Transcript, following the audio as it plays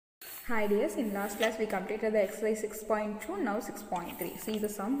Hi dears, in last class we completed the exercise 6.2, now 6.3. See the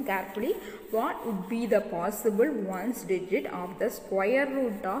sum carefully. What would be the possible ones digit of the square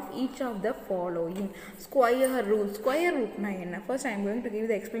root of each of the following? Square root. Square root na enna? First I am going to give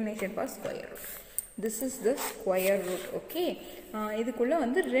the explanation for square root. This is the square root. Okay. இதுக்குள்ள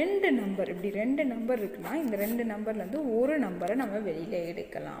வந்து ரெண்டு number இப்படி ரெண்டு number இருக்குன்னா இந்த ரெண்டு நம்பர்ல இருந்து ஒரு நம்பரை நம்ம வெளியில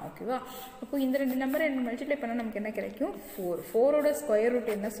எடுக்கலாம். ஓகேவா? அப்போ இந்த ரெண்டு நம்பரை மல்டிப்ளை பண்ணா நமக்கு என்ன கிடைக்கும்? 4. 4 ஓட ஸ்கொயர்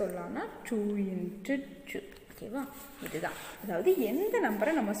ரூட் என்ன சொல்லலாம்னா 2 × 2. ஓகேவா? இதுதான். அதாவது எந்த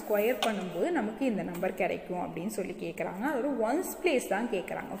நம்பரை நம்ம ஸ்கொயர் பண்ணும்போது நமக்கு இந்த நம்பர் கிடைக்கும் அப்படின்னு சொல்லி கேட்குறாங்க. அது ஒரு ஒன்ஸ் பிளேஸ் தான்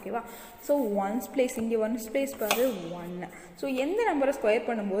கேட்குறாங்க. ஓகேவா? ஸோ ஒன்ஸ் பிளேஸ் இங்கே ஒன்ஸ் பிளேஸ் பாரு 1. ஸோ எந்த நம்பரை ஸ்கொயர்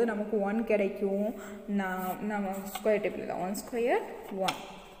பண்ணும்போது நமக்கு 1 கிடைக்கும்? நம்ம ஸ்கொயர் டேபிள் தான் 1 square 1,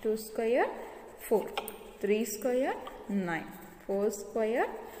 2 square 4, 3 square 9, 4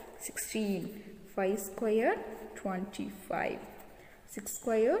 square 16, 5 square 25, 6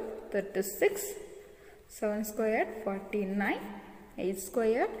 square 36, 7 squared 49, 8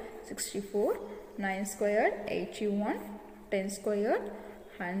 squared 64, 9 squared 81, 10 squared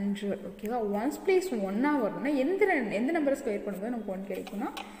 100. ஓகேவா? ஒன்ஸ் பிளேஸ் 1 வரும்னா எந்த நம்பரை ஸ்கொயர் பண்ணும்போது நமக்கு 1 கிடைக்கும்னா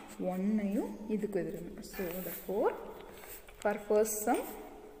 1ஐயும் இதுக்கு எதிர் number. So therefore for first sum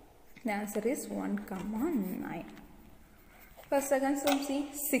the answer is 1,9. For second sum see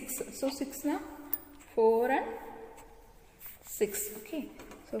 6. So 6 na 4 and 6. Okay.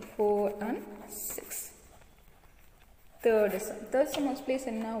 So 4 and 6. Third sum must place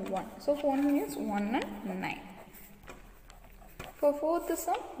in 1. So 4 means 1 and 9. For fourth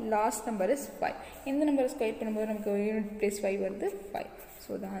sum, last number is 5. In the number square unit place 5 வருது 5.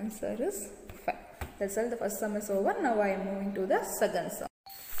 So the answer is 5. That's all. The first sum is over. Now I am moving to the second sum.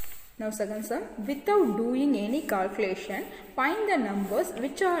 Now second sum, without doing any calculation, find the numbers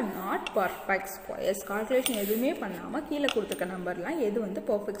which are not perfect squares. Calculation எதுவுமே பண்ணாம கீழே கொடுத்துக்க நம்பர்லாம் எது வந்து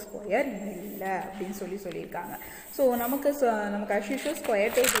perfect square இல்லை அப்படின்னு சொல்லியிருக்காங்க. So நமக்கு as usual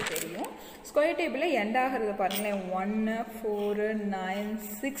ஸ்கொயர் டேபிள் தெரியும். ஸ்கொயர் டேபிளில் எண்ட் ஆகிறது பாருங்களேன் 1, 4, 9,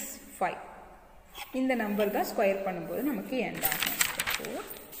 6, 5. இந்த நம்பர் தான் ஸ்கொயர் பண்ணும்போது நமக்கு எண்ட் ஆகும்.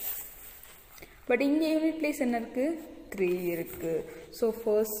 பட் இங்கே யூனிட் பிளேஸ் என்ன இருக்கு? 3 இருக்கு. So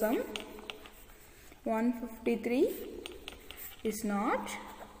first sum 153 is not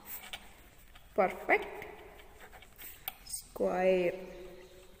perfect square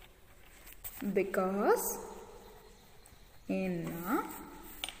because in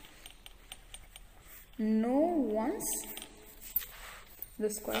no ones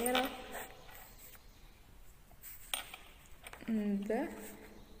the square of the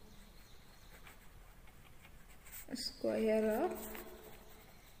square of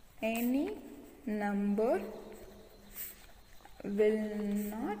any number will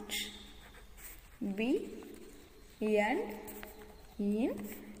not be end in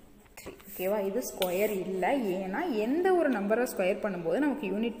 3. ஓகேவா? இது ஸ்கொயர் இல்லை. ஏன்னா எந்த ஒரு நம்பரை ஸ்கொயர் பண்ணும்போது நமக்கு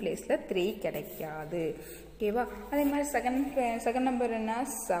யூனிட் பிளேஸில் 3 கிடைக்காது. ஓகேவா? அதே மாதிரி செகண்ட் நம்பர் என்ன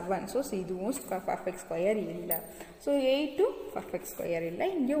 7. ஸோ இதுவும் பர்ஃபெக்ட் ஸ்கொயர் இல்லை. ஸோ 8 பர்ஃபெக்ட் ஸ்கொயர் இல்லை.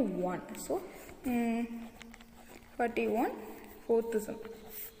 இங்கே 1. So 41. Fourth sum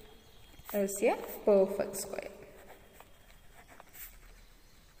is a perfect square.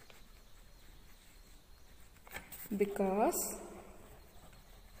 Because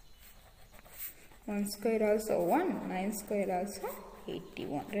 1 square also 1, 9 square also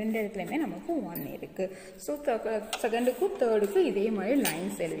 81. ரெண்டு இடத்துலையுமே நமக்கு 1 இருக்கு. ஸோ செகண்டுக்கும் தேர்டுக்கும் இதே மாதிரி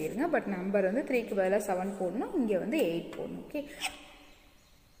லைன்ஸ் எழுதிருங்க. பட் நம்பர் வந்து 3க்கு பதிலாக 7 போடணும், இங்கே வந்து 8 போடணும். Okay,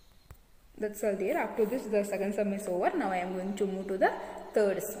 that's all there. Up to this the second sum is over. Now I am going to move to the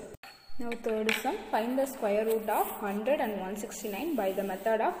third sum. Now third sum, find the square root of 100 and 169 by the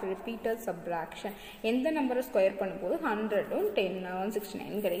method of repeated subtraction. எந்த நம்பரை square பண்ணும்போது 100ம்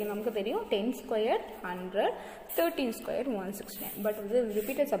 169 கிடைக்கும். நமக்கு தெரியும் 10 square 100, 13 square 169. But இது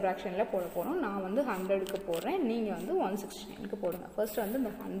repeated சப்ராக்ஷனில் போட போகிறோம். நான் வந்து 100க்கு போடுறேன், நீங்கள் வந்து 169க்கு போடுங்க. ஃபர்ஸ்ட் வந்து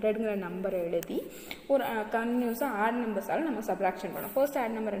இந்த 100ங்கிற நம்பரை எழுதி ஒரு கன்டினியூஸாக ஆட் நம்பர்ஸால் நம்ம சப்ராக்ஷன் பண்ணோம். ஃபர்ஸ்ட்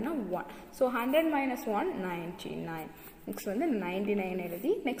ஆட் நம்பர் என்ன 1. So 100 minus 1 99. நெக்ஸ்ட் வந்து 99 எழுதி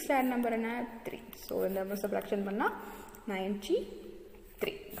நெக்ஸ்ட் ஆட் நம்பர் என்ன 3. ஸோ இந்த நம்பர் சப்ராக்ஷன் பண்ணால்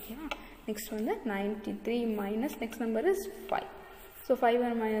 93. ஓகேவா? நெக்ஸ்ட் வந்து 93 minus next number is 5. So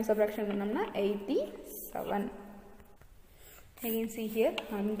 5 minus subtraction பண்ணோம்னா 87. Again see here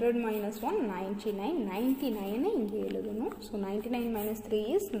 100 minus 1 99. 99 இங்கே எழுதணும். So 99 minus 3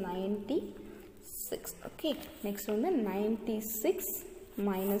 is 96. Okay, next வந்து 96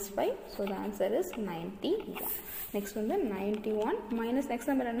 minus 5. So the answer is 91. Next வந்து 91 minus next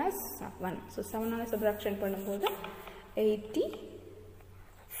number என்ன 7. So 7 ஆல subtraction பண்ணும்போது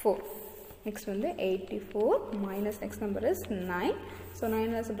 84. next வந்து 84 minus next number is 9. So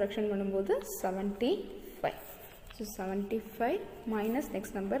 9 subtraction பண்ணும்போது 75. So 75 minus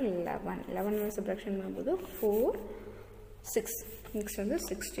next number 11. 11 subtraction பண்ணும்போது 4 6. next வந்து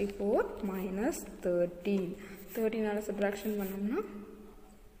 64 minus 13. 13 subtraction பண்ணோம்னா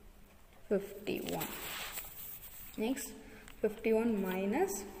 51. next 51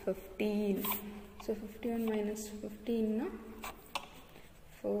 minus 15. so 51 minus 15 na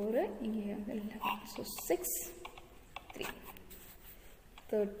 4 இங்கே 11. so 6 3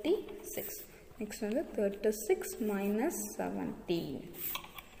 36. next வந்து 36 minus 17.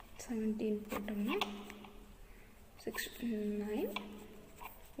 17 போட்டோம்னா 6 9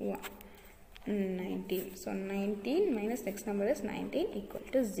 1 19. so 19 minus next number is 19 equal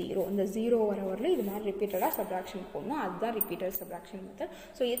to 0. இந்த 0 வரவரில் இது மாதிரி ரிப்பீட்டடாக சப்ராக்ஷன் போடணும். அதுதான் ரிப்பீட்டட் சப்ராக்ஷன் மெத்தட்.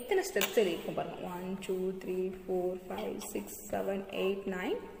 ஸோ எத்தனை ஸ்டெப்ஸ் இருக்கும் பாருங்கள். 1 2 3 4 5 6 7 8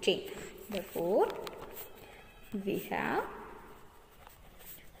 9 10. therefore we have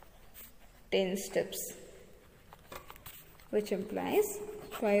 10 steps, which implies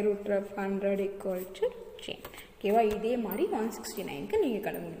square root of 100 equal to 10. ஓகேவா? இதே மாதிரி 169க்கு நீங்கள்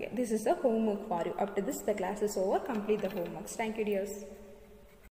கண்டுபிடிங்க. This is the homework for you. After this the class is over. Complete the homeworks. Thank you dears.